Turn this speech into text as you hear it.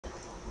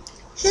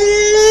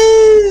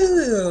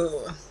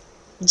Hello,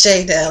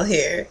 J-Del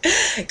here.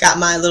 Got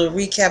my little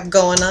recap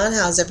going on.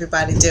 How's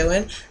everybody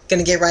doing?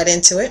 Gonna get right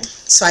into it.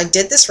 So I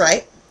did this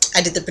right.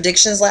 I did the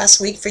predictions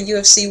last week for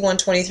UFC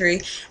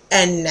 123,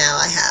 and now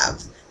I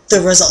have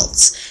the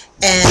results.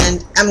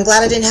 And I'm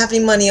glad I didn't have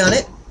any money on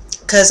it,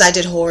 because I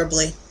did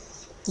horribly.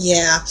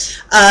 Yeah.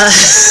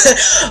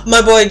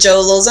 My boy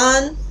Joe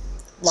Lozon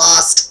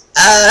lost.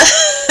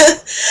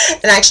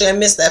 And actually I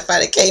missed that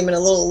fight. It came in a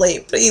little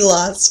late, but he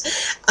lost.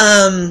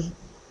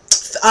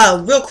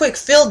 Real quick,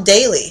 Phil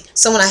Daly,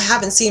 someone I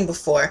haven't seen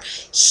before.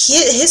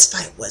 His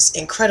fight was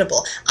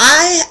incredible.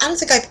 I don't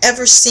think I've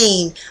ever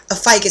seen a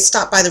fight get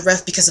stopped by the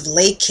ref because of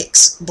leg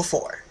kicks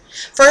before.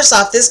 First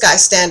off, this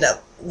guy's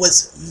stand-up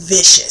was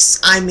vicious.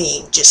 I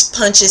mean, just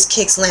punches,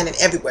 kicks landed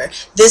everywhere.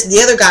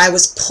 The other guy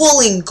was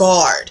pulling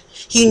guard.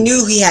 He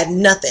knew he had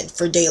nothing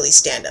for Daly's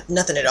stand-up,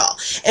 nothing at all.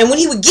 And when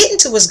he would get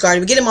into his guard, he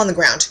would get him on the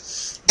ground.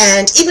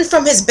 And even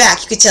from his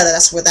back, you could tell that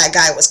that's where that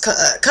guy was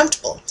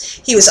comfortable.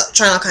 He was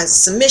trying all kinds of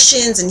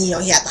submissions, and, you know,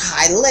 he had the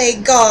high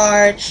leg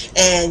guard,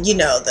 and, you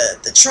know,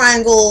 the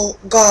triangle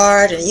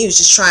guard, and he was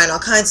just trying all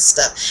kinds of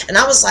stuff. And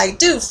I was like,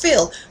 dude,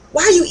 Phil,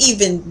 why are you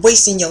even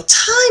wasting your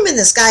time in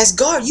this guy's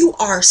guard? You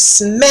are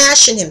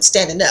smashing him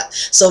standing up.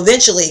 So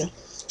eventually,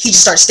 he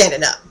just started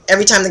standing up.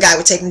 Every time the guy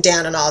would take him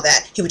down and all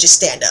that, he would just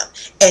stand up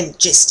and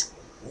just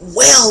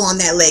wail on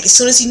that leg. As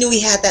soon as he knew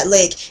he had that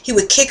leg, he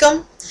would kick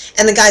him,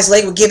 and the guy's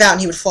leg would give out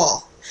and he would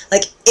fall.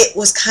 Like, it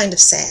was kind of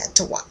sad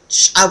to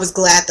watch. I was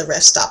glad the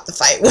ref stopped the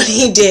fight when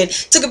he did.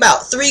 It took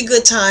about 3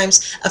 good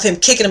times of him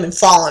kicking him and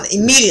falling.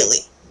 Immediately,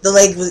 the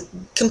leg was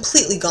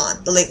completely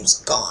gone. The leg was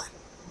gone.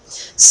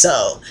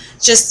 So,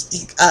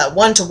 just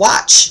one to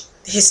watch.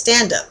 His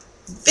stand-up.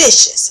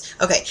 Vicious.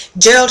 Okay,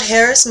 Gerald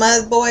Harris, my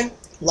other boy,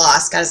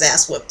 lost. Got his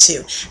ass whooped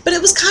too. But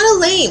it was kind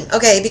of lame,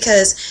 okay,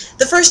 because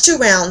the first 2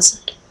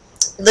 rounds,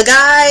 the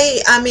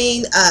guy,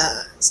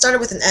 started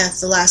with an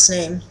F, the last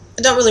name.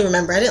 I don't really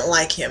remember. I didn't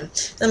like him.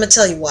 And I'm going to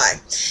tell you why.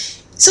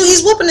 So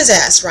he's whooping his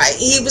ass, right?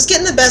 He was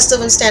getting the best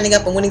of him standing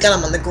up, and when he got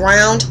him on the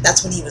ground,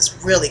 that's when he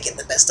was really getting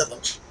the best of him.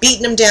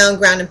 Beating him down,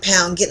 ground and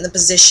pound, getting the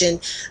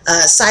position,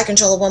 side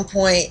control at one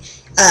point.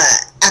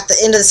 At the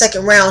end of the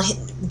second round,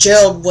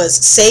 Gerald was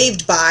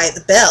saved by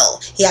the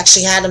bell. He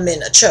actually had him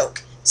in a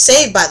choke.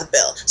 Saved by the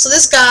bell. So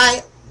this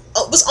guy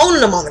was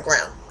owning him on the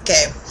ground,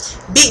 okay?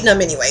 Beating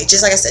him anyway.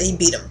 Just like I said, he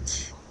beat him.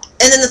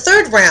 And then the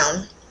third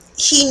round,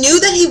 he knew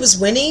that he was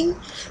winning.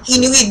 He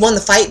knew he'd won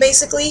the fight,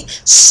 basically.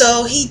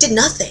 So he did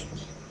nothing.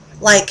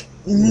 Like,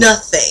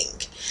 nothing.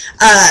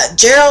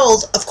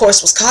 Gerald, of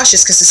course, was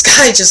cautious because this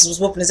guy just was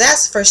whooping his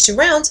ass the first 2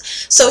 rounds.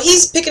 So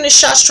he's picking his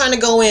shots, trying to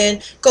go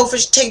in, go for a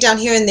takedown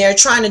here and there,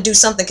 trying to do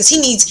something because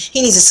he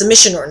needs a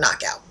submission or a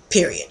knockout,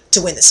 period,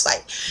 to win this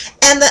fight.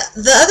 And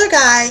the other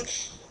guy,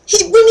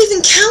 he wouldn't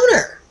even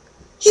counter.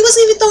 He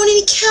wasn't even throwing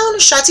any counter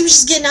shots. He was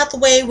just getting out the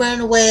way,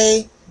 running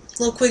away.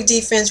 Little quick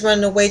defense,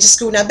 running away, just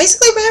scooting out.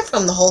 Basically ran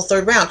from the whole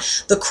 3rd round.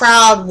 The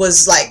crowd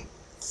was like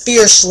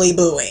fiercely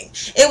booing.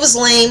 It was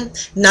lame,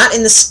 not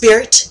in the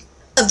spirit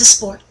of the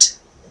sport.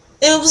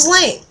 It was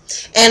lame.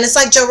 And it's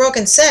like Joe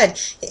Rogan said,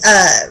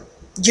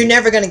 you're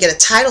never going to get a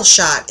title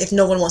shot if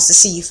no one wants to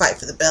see you fight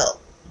for the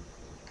belt.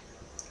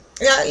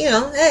 Yeah, you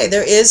know, hey,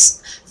 there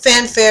is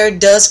fanfare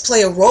does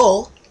play a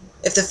role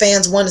if the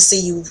fans want to see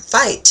you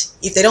fight.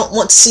 If they don't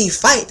want to see you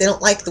fight, they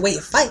don't like the way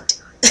you fight.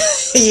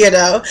 You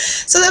know,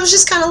 so that was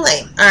just kind of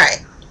lame.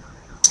 Alright,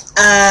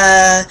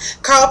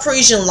 Carl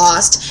Parisian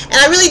lost, and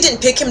I really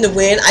didn't pick him to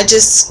win. I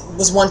just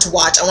was one to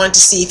watch. I wanted to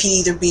see if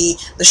he'd either be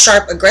the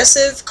sharp,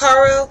 aggressive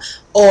Carl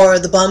or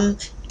the bum,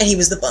 and he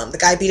was the bum. The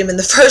guy beat him in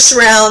the first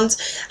round.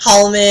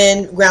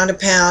 Holloman, ground and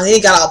pound. He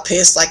got all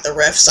pissed like the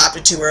ref stopped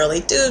it too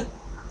early. Dude,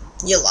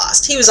 you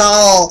lost. He was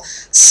all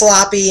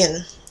sloppy,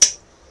 and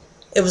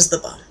it was the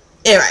bum.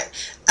 Alright,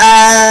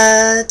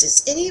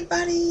 does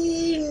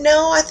anybody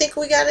know? I think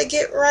we gotta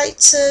get right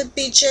to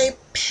BJ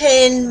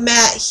Penn,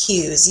 Matt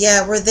Hughes.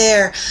 Yeah, we're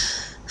there.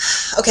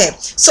 Okay,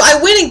 so I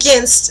went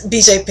against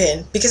BJ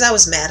Penn because I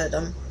was mad at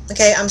him.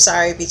 Okay, I'm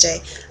sorry, BJ.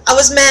 I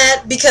was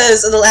mad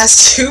because of the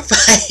last 2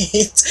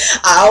 fights.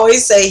 I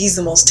always say he's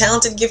the most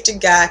talented,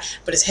 gifted guy,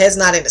 but his head's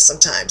not in it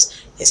sometimes.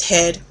 His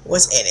head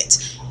was in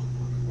it.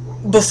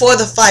 Before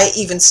the fight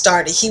even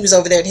started, he was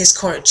over there in his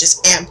corner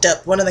just amped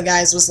up. One of the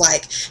guys was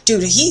like,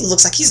 dude, he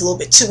looks like he's a little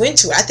bit too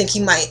into it. I think he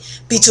might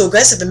be too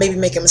aggressive and maybe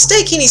make a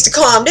mistake. He needs to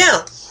calm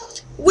down.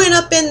 Went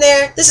up in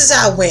there. This is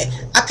how it went.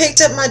 I picked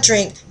up my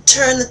drink,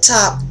 turned the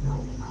top.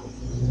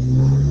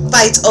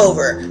 Fight's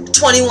over.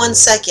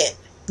 21-second.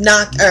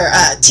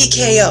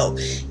 TKO.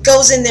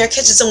 Goes in there,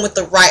 catches him with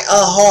the right,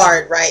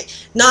 hard right,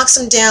 knocks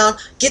him down,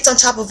 gets on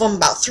top of him,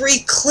 about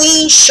 3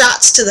 clean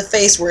shots to the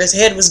face where his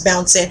head was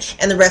bouncing,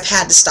 and the ref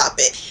had to stop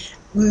it.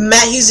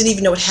 Matt Hughes didn't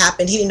even know what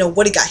happened. He didn't know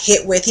what he got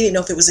hit with. He didn't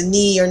know if it was a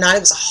knee or not. It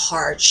was a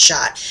hard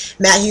shot.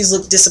 Matt Hughes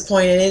looked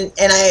disappointed,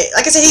 and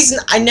like I said,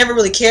 I never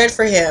really cared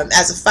for him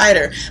as a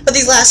fighter. But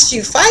these last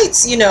few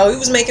fights, you know, he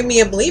was making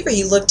me a believer.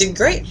 He looked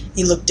great.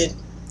 He looked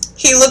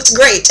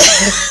great.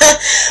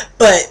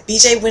 But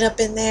BJ went up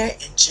in there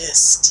and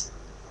just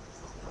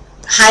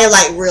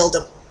highlight reeled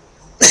him.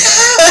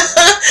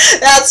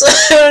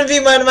 That's going to be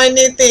one of my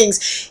new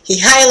things. He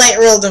highlight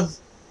reeled him.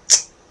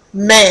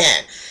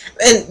 Man.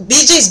 And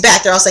BJ's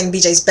back. They're all saying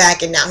BJ's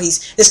back, and now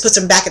this puts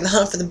him back in the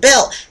hunt for the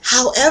belt.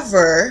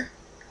 However,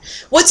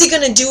 what's he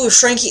going to do if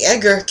Frankie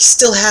Edgar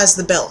still has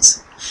the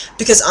belt?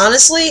 Because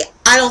honestly,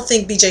 I don't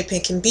think BJ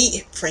Penn can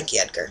beat Frankie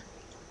Edgar.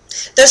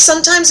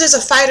 Sometimes there's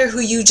a fighter who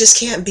you just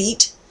can't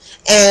beat,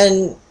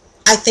 and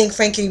I think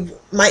Frankie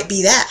might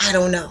be that. I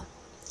don't know.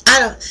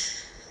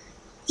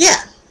 Yeah.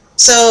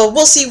 So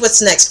we'll see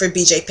what's next for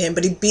BJ Penn,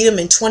 but he beat him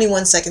in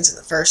 21 seconds in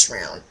the first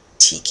round.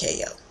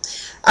 TKO.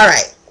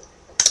 Alright.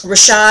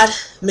 Rashad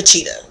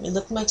Machida. Let me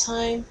look at my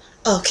time.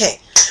 Okay.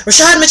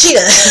 Rashad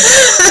Machida.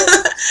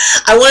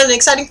 I wanted an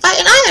exciting fight,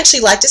 and I actually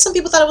liked it. Some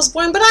people thought it was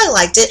boring, but I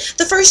liked it.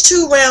 The first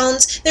 2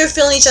 rounds, they were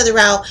feeling each other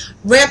out.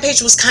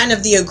 Rampage was kind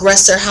of the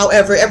aggressor.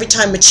 However, every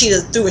time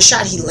Machida threw a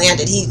shot, he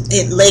landed. He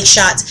hit leg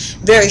shots,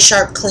 very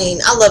sharp, clean.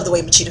 I love the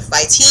way Machida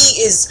fights.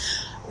 He is,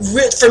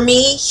 for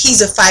me,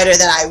 he's a fighter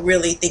that I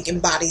really think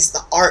embodies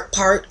the art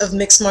part of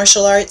mixed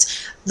martial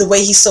arts. The way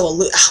he's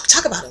so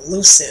talk about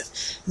elusive.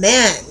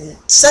 Man,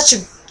 such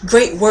a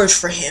great word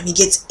for him. He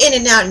gets in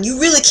and out, and you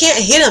really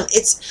can't hit him.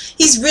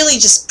 He's really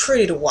just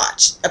pretty to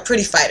watch. A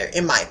pretty fighter,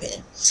 in my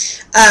opinion.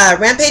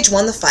 Rampage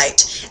won the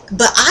fight,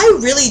 but I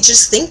really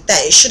just think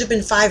that it should have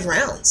been 5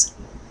 rounds.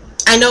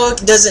 I know it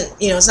doesn't,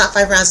 it's not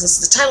 5 rounds since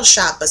the title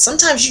shot, but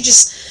sometimes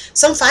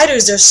some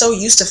fighters, they're so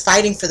used to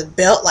fighting for the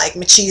belt. Like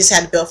Machida's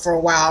had the belt for a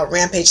while.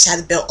 Rampage's had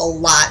the belt a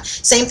lot.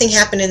 Same thing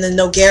happened in the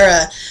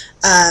Nogueira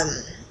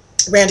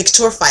Randy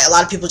Couture fight. A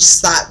lot of people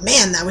just thought,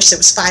 man, I wish there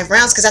was 5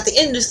 rounds, because at the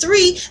end of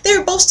 3, they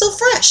were both still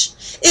fresh.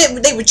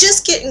 They were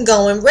just getting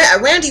going.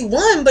 Randy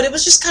won, but it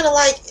was just kind of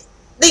like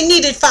they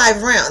needed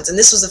 5 rounds, and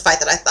this was a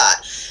fight that I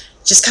thought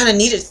just kind of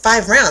needed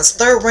 5 rounds.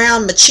 3rd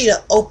round,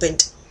 Machida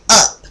opened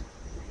up,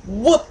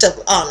 whooped up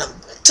on him,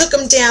 took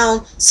him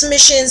down,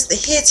 submissions, the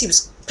hits, he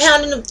was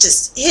pounding him,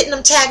 just hitting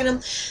him, tagging him.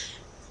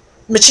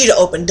 Machida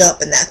opened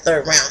up in that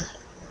 3rd round.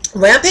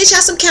 Rampage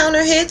had some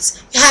counter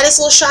hits, he had his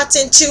little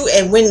shots in too,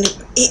 and when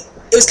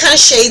it was kind of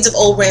shades of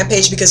old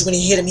Rampage, because when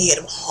he hit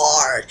him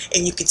hard,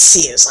 and you could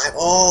see it was like,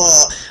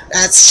 oh,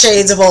 that's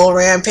shades of old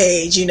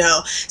Rampage,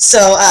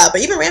 So,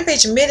 but even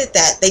Rampage admitted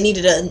that they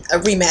needed a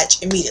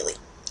rematch immediately.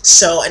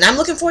 So, and I'm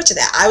looking forward to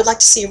that. I would like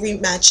to see a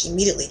rematch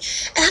immediately.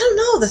 And I don't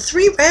know, the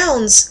 3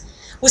 rounds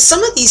with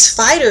some of these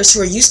fighters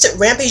who are used to,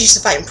 Rampage used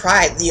to fight in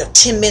Pride,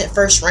 10-minute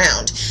first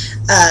round.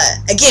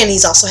 Again,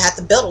 he's also had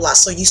the belt a lot,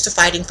 so used to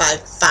fighting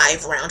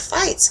 5-round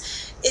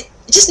fights. It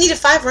just needed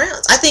 5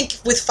 rounds. I think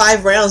with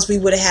 5 rounds, we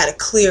would have had a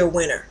clear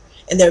winner,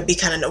 and there would be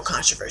kind of no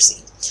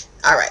controversy.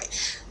 All right,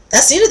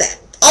 that's the end of that.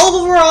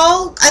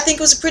 Overall, I think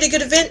it was a pretty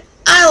good event.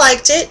 I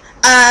liked it.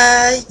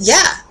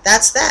 Yeah,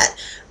 that's that.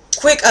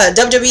 Quick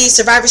WWE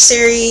Survivor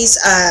Series.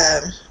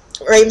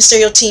 Rey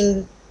Mysterio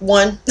team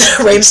won.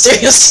 Rey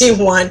Mysterio's team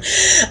won.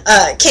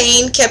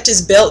 Kane kept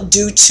his belt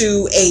due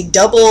to a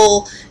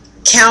double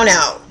count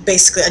out,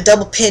 basically a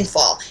double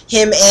pinfall.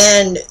 Him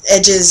and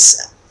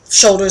Edge's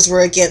shoulders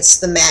were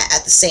against the mat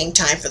at the same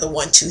time for the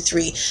 1, 2,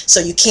 3,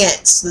 so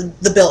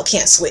the belt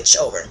can't switch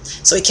over,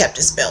 so he kept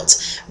his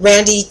belt.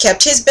 Randy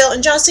kept his belt,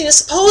 and John Cena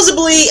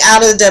supposedly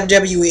out of the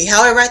WWE.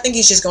 However, I think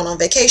he's just going on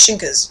vacation,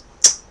 because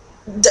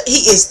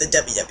he is the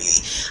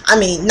WWE. I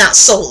mean, not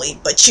solely,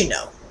 but he's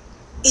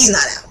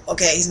not out.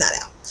 Okay, he's not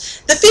out.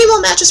 The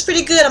female match was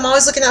pretty good. I'm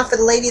always looking out for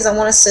the ladies. I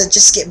want us to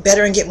just get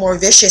better and get more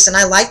vicious. And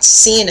I liked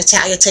seeing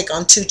Natalya take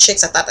on 2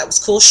 chicks. I thought that was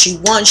cool. She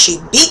won. She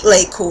beat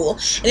Lay Cool.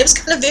 And it was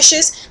kind of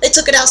vicious. They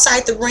took it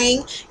outside the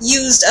ring,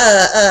 used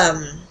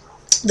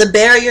the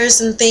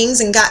barriers and things,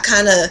 and got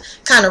kind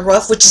of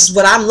rough, which is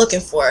what I'm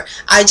looking for.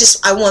 I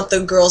want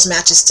the girls'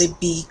 matches to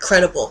be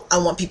credible. I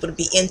want people to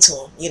be into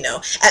them,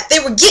 They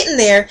were getting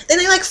there, then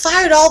they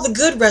fired all the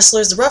good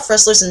wrestlers, the rough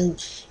wrestlers,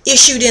 and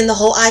issued in the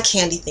whole eye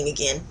candy thing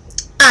again.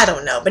 I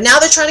don't know, but now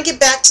they're trying to get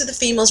back to the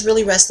females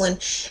really wrestling,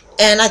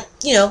 and I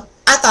thought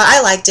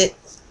I liked it.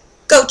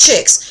 Go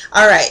Chicks.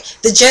 All right,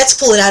 the Jets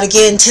pull it out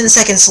again. 10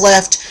 seconds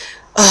left.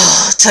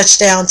 Oh,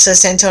 touchdown to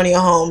Santonio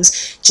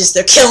Holmes.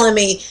 They're killing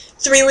me.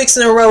 3 weeks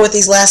in a row with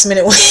these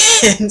last-minute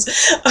wins.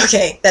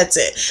 Okay, that's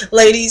it.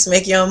 Ladies,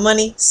 make your own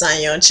money,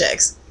 sign your own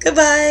checks.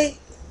 Goodbye.